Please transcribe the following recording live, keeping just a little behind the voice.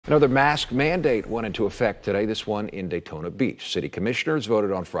Another mask mandate went into effect today, this one in Daytona Beach. City commissioners voted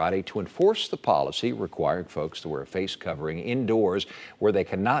on Friday to enforce the policy requiring folks to wear a face covering indoors where they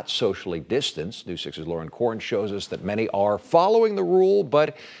cannot socially distance. News 6's Lauren Corn shows us that many are following the rule,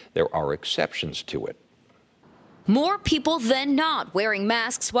 but there are exceptions to it. More people than not wearing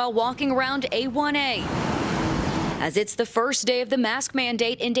masks while walking around A1A, as it's the first day of the mask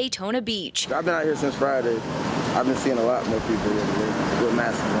mandate in Daytona Beach. I've been out here since Friday. I've been seeing a lot more people with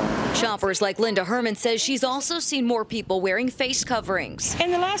masks on. Shoppers like Linda Herman says she's also seen more people wearing face coverings.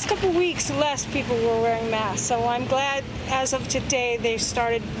 In the last couple of weeks, less people were wearing masks, so I'm glad as of today they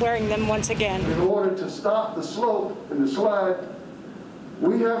started wearing them once again. In order to stop the slope and the slide,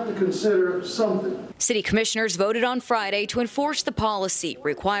 we have to consider something. City commissioners voted on Friday to enforce the policy,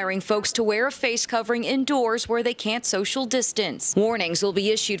 requiring folks to wear a face covering indoors where they can't social distance. Warnings will be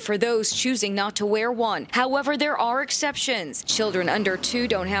issued for those choosing not to wear one. However, there are exceptions. Children under 2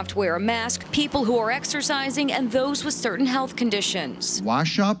 don't have to wear a mask, people who are exercising, and those with certain health conditions.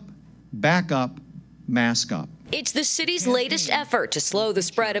 Wash up, back up, mask up. It's the city's latest effort to slow the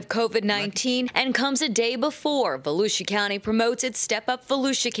spread of COVID-19 and comes a day before Volusia County promotes its Step Up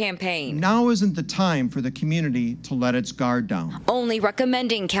Volusia campaign. Now isn't the time for the community to let its guard down. Only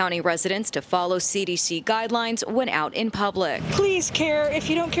recommending county residents to follow CDC guidelines when out in public. Please care. If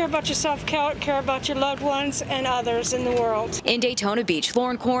you don't care about yourself, care about your loved ones and others in the world. In Daytona Beach,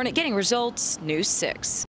 Lauren Corn getting results, News 6.